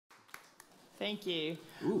Thank you.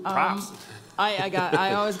 Ooh, props.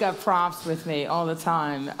 I always got props with me all the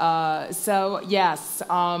time. So yes,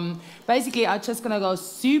 basically I'm just gonna go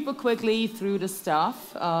super quickly through the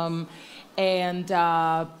stuff and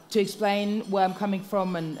to explain where I'm coming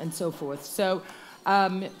from and so forth. So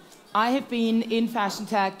I have been in fashion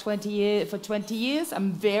tech for 20 years.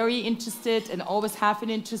 I'm very interested and always have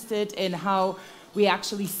been interested in how we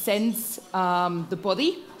actually sense the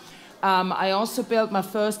body. I also built my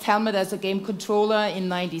first helmet as a game controller in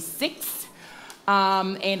 '96,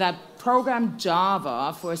 and I programmed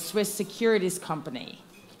Java for a Swiss securities company.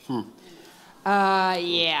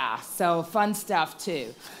 Yeah, so fun stuff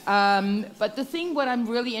too. But the thing what I'm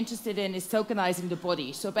really interested in is tokenizing the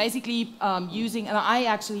body. So basically using, and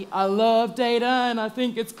I love data and I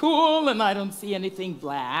think it's cool and I don't see anything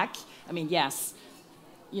black. I mean, yes,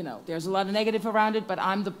 you know, there's a lot of negative around it, but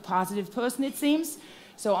I'm the positive person, it seems.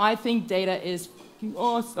 So I think data is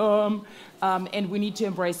awesome, and we need to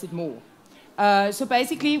embrace it more. So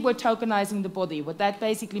basically, we're tokenizing the body. What that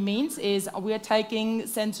basically means is we are taking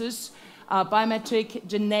sensors, biometric,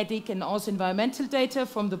 genetic, and also environmental data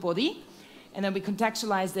from the body, and then we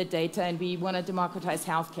contextualize that data, and we want to democratize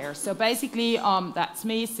healthcare. So basically, that's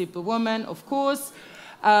me, Superwoman, of course.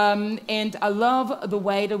 And I love the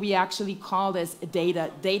way that we actually call this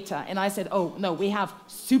data. And I said, oh, no, we have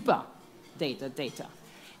super data.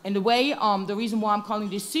 And the reason why I'm calling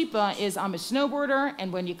this super is I'm a snowboarder,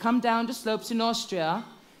 and when you come down the slopes in Austria,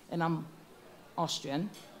 and I'm Austrian,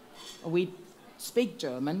 we speak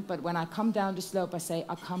German, but when I come down the slope,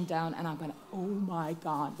 I come down, and I'm going, oh my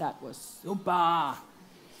God, that was super.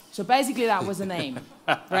 So basically, that was a name,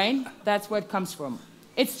 right? That's where it comes from.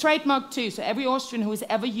 It's trademarked too, so every Austrian who is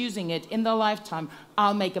ever using it in their lifetime,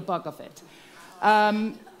 I'll make a buck of it.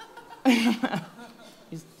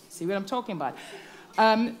 You see what I'm talking about?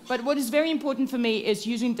 But what is very important for me is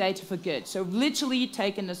using data for good. So literally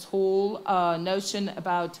taking this whole notion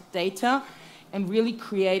about data and really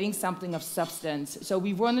creating something of substance. So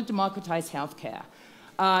we want to democratize healthcare.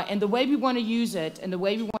 And the way we want to use it and the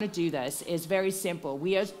way we want to do this is very simple.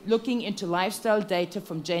 We are looking into lifestyle data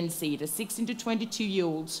from Gen Z, the 16 to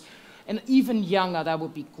 22-year-olds, and even younger, that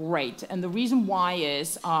would be great. And the reason why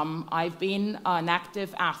is I've been an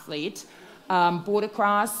active athlete, border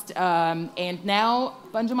crossed, and now a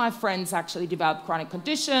bunch of my friends actually developed chronic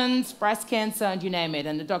conditions, breast cancer, and you name it.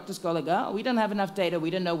 And the doctors go like, oh, we don't have enough data, we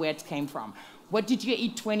don't know where it came from. What did you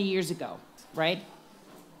eat 20 years ago, right?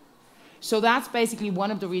 So that's basically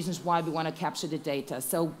one of the reasons why we want to capture the data.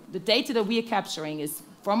 So the data that we are capturing is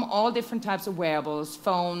from all different types of wearables,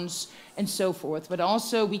 phones, and so forth, but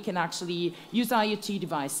also we can actually use IoT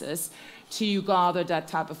devices to gather that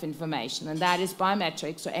type of information, and that is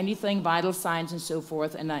biometric, so anything, vital signs and so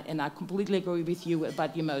forth, and I completely agree with you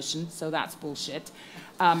about the emotion, so that's bullshit.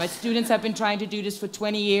 My students have been trying to do this for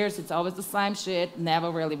 20 years, it's always the same shit, never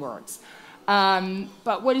really works.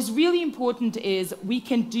 But what is really important is we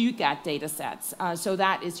can get data sets. So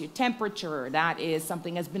that is your temperature, that is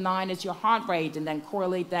something as benign as your heart rate, and then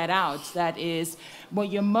correlate that out. That is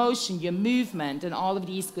your motion, your movement, and all of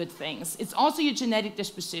these good things. It's also your genetic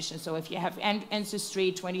disposition. So if you have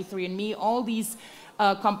Ancestry, 23andMe, all these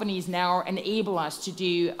companies now enable us to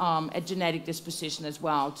do a genetic disposition as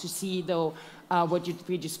well, to see though what you're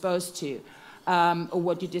predisposed to, or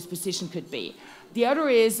what your disposition could be. The other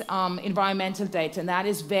is environmental data, and that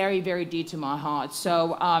is very, very dear to my heart.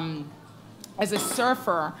 So as a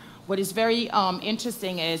surfer, what is very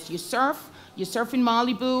interesting is you surf in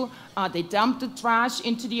Malibu, they dump the trash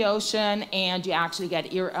into the ocean, and you actually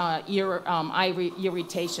get eye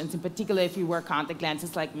irritations, in particular if you wear contact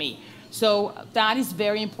lenses like me. So that is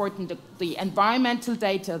very important. The environmental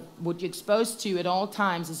data, what you're exposed to at all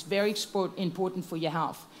times, is very important for your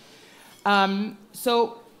health.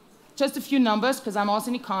 So just a few numbers, because I'm also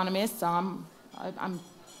an economist. So I'm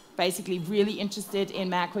basically really interested in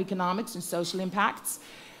macroeconomics and social impacts.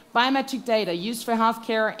 Biometric data used for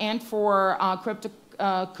healthcare and for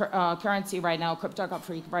cryptocurrency right now,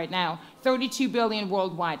 cryptography right now, 32 billion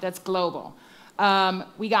worldwide, that's global.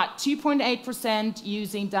 We got 2.8%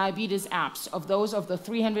 using diabetes apps of the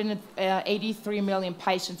 383 million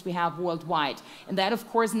patients we have worldwide. And that, of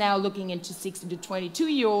course, now looking into 16 to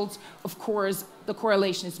 22-year-olds, of course, the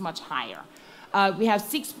correlation is much higher. We have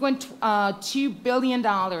 $6.2 billion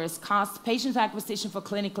cost patient acquisition for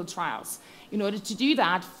clinical trials. In order to do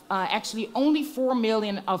that, actually only 4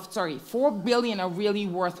 billion are really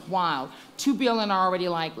worthwhile. 2 billion are already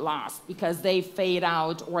like lost because they fade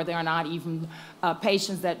out or they're not even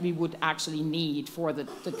patients that we would actually need for the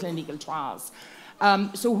clinical trials.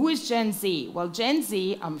 So who is Gen Z? Well, Gen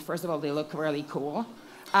Z, first of all, they look really cool.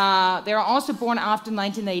 They're also born after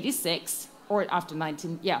 1986. or after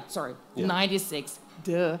 96,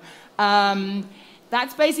 duh.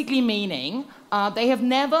 That's basically meaning they have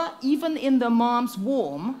never, even in their mom's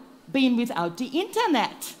womb, been without the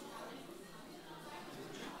internet.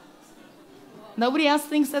 Nobody else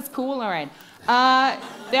thinks that's cool? All right.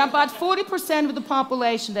 They're about 40% of the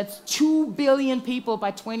population. That's 2 billion people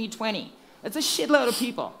by 2020. That's a shitload of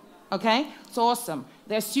people, okay? It's awesome.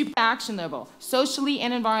 They're super actionable, socially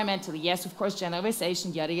and environmentally. Yes, of course,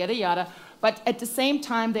 generalization, yada, yada, yada. But at the same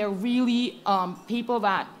time, they're really people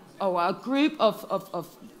that, a group of,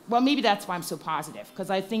 well, maybe that's why I'm so positive, because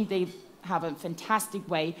I think they have a fantastic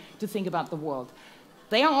way to think about the world.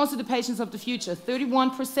 They are also the patients of the future.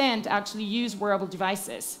 31% actually use wearable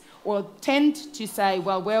devices, or tend to say,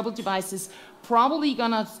 well, wearable devices probably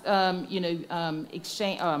gonna,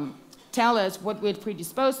 tell us what we're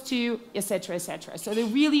predisposed to, et cetera, et cetera. So they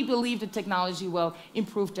really believe that technology will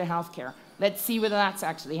improve their healthcare. Let's see whether that's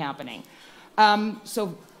actually happening.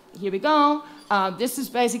 So here we go. This is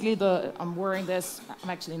basically I'm wearing this. I'm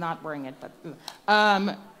actually not wearing it, but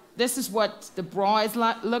this is what the bra is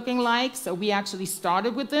looking like. So we actually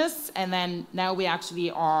started with this, and then now we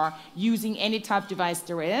actually are using any type of device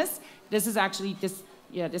there is. This is actually,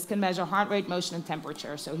 this can measure heart rate, motion, and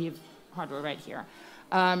temperature. So you have heart rate right here.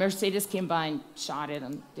 Mercedes came by and shot it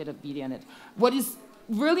and did a video on it. What is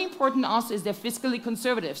really important also is they're fiscally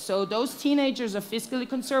conservative. So those teenagers are fiscally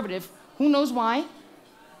conservative. Who knows why?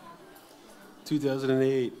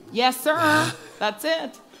 2008. Yes, sir. That's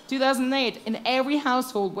it. 2008. In every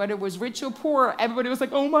household, whether it was rich or poor, everybody was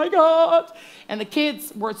like, oh my God. And the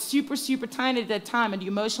kids were super, super tiny at that time. And the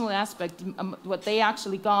emotional aspect, what they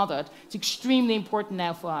actually gathered, is extremely important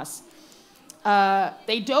now for us.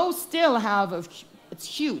 They do still have it's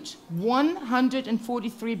huge,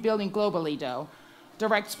 143 billion globally, though,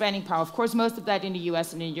 direct spending power. Of course, most of that in the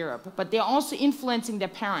US and in Europe. But they're also influencing their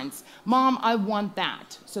parents. Mom, I want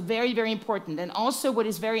that. So very, very important. And also what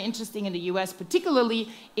is very interesting in the US particularly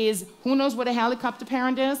is, who knows what a helicopter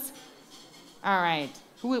parent is? All right.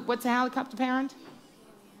 What's a helicopter parent?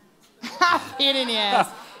 Pain in the ass.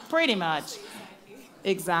 Pretty much.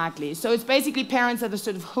 Exactly. So it's basically parents that are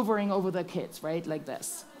sort of hovering over their kids, right? Like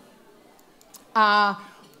this.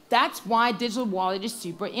 That's why digital wallet is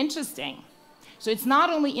super interesting. So it's not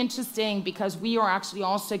only interesting because we are actually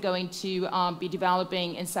also going to be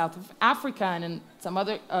developing in South Africa and in some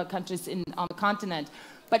other countries on the continent,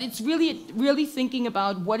 but it's really thinking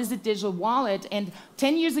about what is a digital wallet. And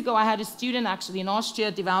 10 years ago, I had a student actually in Austria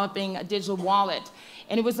developing a digital wallet.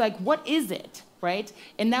 And it was like, what is it, right?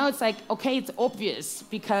 And now it's like, okay, it's obvious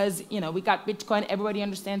because, we got Bitcoin, everybody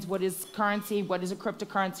understands what is currency, what is a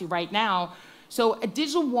cryptocurrency right now. So a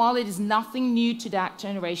digital wallet is nothing new to that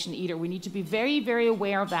generation either. We need to be very, very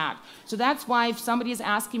aware of that. So that's why if somebody is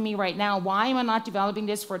asking me right now, why am I not developing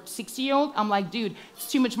this for a 60-year-old? I'm like, dude, it's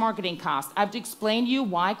too much marketing cost. I have to explain to you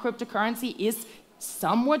why cryptocurrency is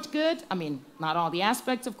somewhat good. I mean, not all the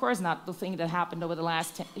aspects, of course, not the thing that happened over the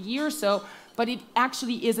last year or so, but it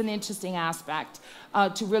actually is an interesting aspect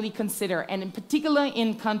to really consider. And in particular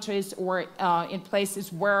in countries or in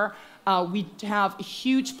places where we have a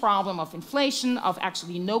huge problem of inflation, of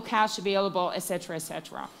actually no cash available, et cetera, et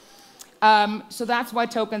cetera. So that's why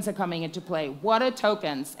tokens are coming into play. What are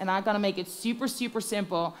tokens? And I'm going to make it super, super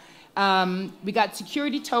simple. We got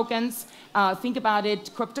security tokens. Think about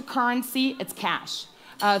it, cryptocurrency, it's cash.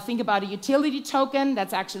 Think about a utility token,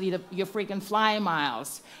 that's actually your freaking fly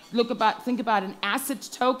miles. Think about an asset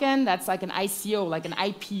token, that's like an ICO, like an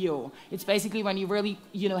IPO. It's basically when you really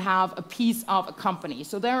have a piece of a company.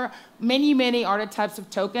 So there are many, many other types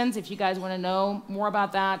of tokens. If you guys want to know more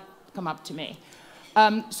about that, come up to me.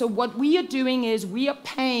 So what we are doing is we are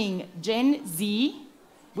paying GenZ,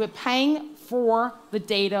 we're paying for the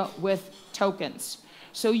data with tokens.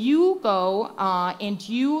 So you go and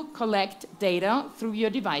you collect data through your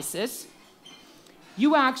devices.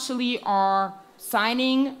 You actually are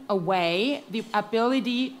signing away the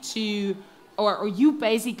ability to, or you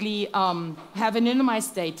basically have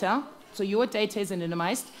anonymized data. So your data is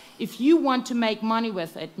anonymized. If you want to make money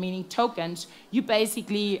with it, meaning tokens, you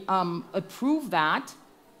basically approve that.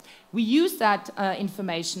 We use that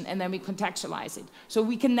information and then we contextualize it. So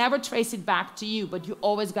we can never trace it back to you, but you're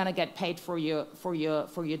always going to get paid for your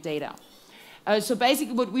data. So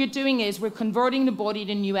basically what we're doing is we're converting the body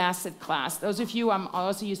to a new asset class. Those of you, I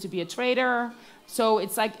also used to be a trader. So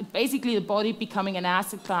it's like basically the body becoming an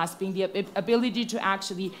asset class, being the ability to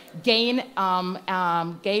actually gain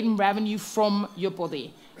revenue from your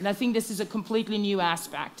body. And I think this is a completely new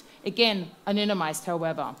aspect. Again, anonymized,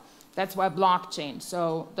 however. That's why blockchain.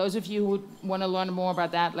 So those of you who want to learn more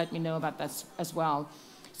about that, let me know about that as well.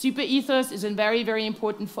 Super ethos is very, very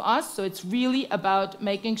important for us. So it's really about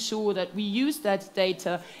making sure that we use that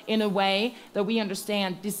data in a way that we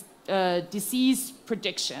understand this disease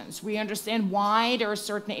predictions. We understand why there are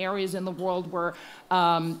certain areas in the world where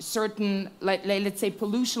certain, let's say,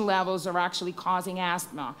 pollution levels are actually causing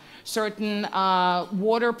asthma. Certain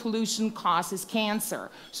water pollution causes cancer.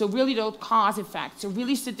 So really those cause effects, so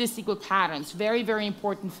really statistical patterns, very, very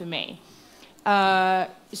important for me.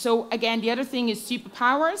 So again, the other thing is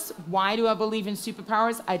superpowers. Why do I believe in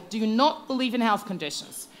superpowers? I do not believe in health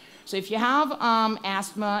conditions. So if you have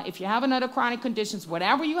asthma, if you have another chronic conditions,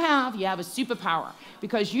 whatever you have a superpower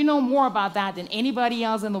because you know more about that than anybody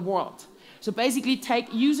else in the world. So basically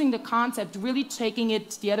using the concept, really taking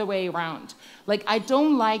it the other way around. Like I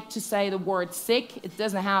don't like to say the word sick, it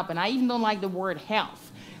doesn't happen. I even don't like the word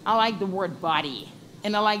health. I like the word body.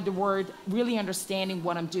 And I like the word really understanding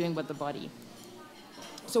what I'm doing with the body.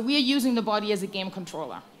 So we are using the body as a game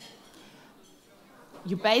controller.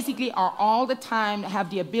 You basically are all the time have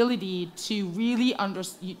the ability to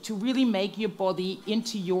really make your body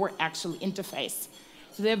into your actual interface.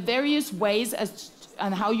 So there are various ways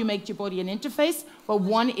on how you make your body an interface, but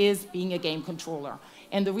one is being a game controller.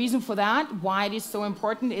 And the reason for that, why it is so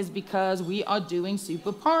important, is because we are doing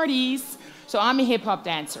super parties. So I'm a hip-hop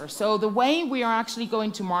dancer. So the way we are actually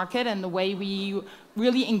going to market and the way we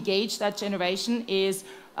really engage that generation is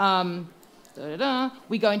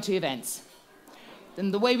we go into events.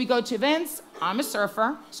 Then the way we go to events, I'm a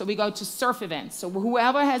surfer, so we go to surf events. So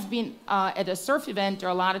whoever has been at a surf event, there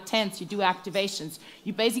are a lot of tents, you do activations.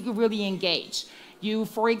 You basically really engage.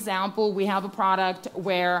 For example, we have a product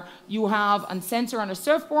where you have a sensor on a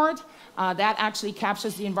surfboard that actually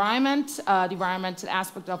captures the environment, the environmental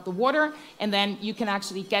aspect of the water, and then you can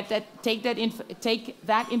actually take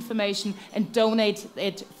that information and donate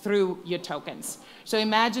it through your tokens. So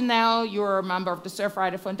imagine now you're a member of the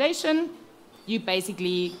Surfrider Foundation. You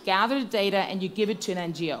basically gather the data and you give it to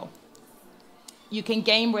an NGO. You can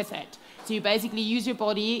game with it. So you basically use your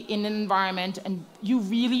body in an environment and you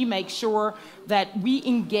really make sure that we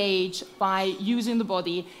engage by using the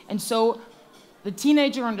body. And so the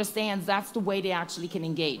teenager understands that's the way they actually can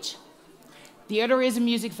engage. The other is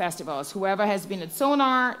music festivals. Whoever has been at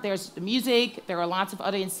Sonar, there's the music, there are lots of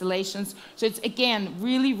other installations. So it's, again,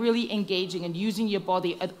 really, really engaging and using your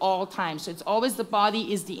body at all times. So it's always the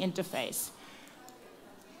body is the interface.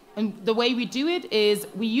 And the way we do it is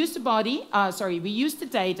we use we use the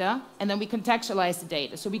data, and then we contextualize the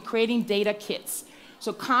data. So we're creating data kits.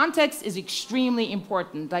 So context is extremely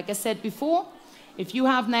important. Like I said before, if you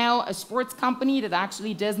have now a sports company that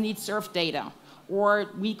actually does need surf data, or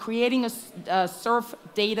we're creating a surf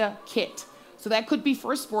data kit. So that could be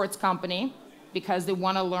for a sports company, because they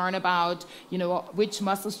want to learn about, which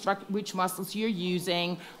muscles you're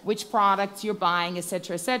using, which products you're buying, et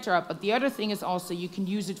cetera, et cetera. But the other thing is also you can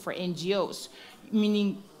use it for NGOs,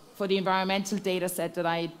 meaning for the environmental data set that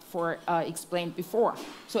I explained before.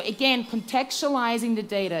 So again, contextualizing the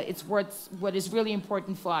data, it's what is really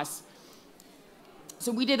important for us.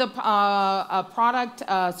 So we did a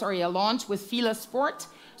launch with Fila Sport.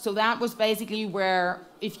 So that was basically where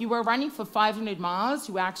if you were running for 500 miles,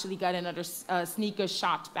 you actually got another sneaker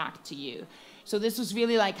shot back to you. So this was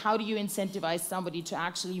really like, how do you incentivize somebody to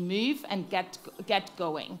actually move and get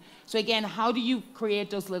going? So again, how do you create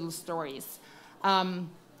those little stories? And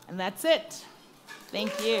that's it.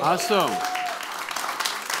 Thank you. Awesome.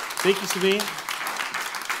 Thank you, Sabine.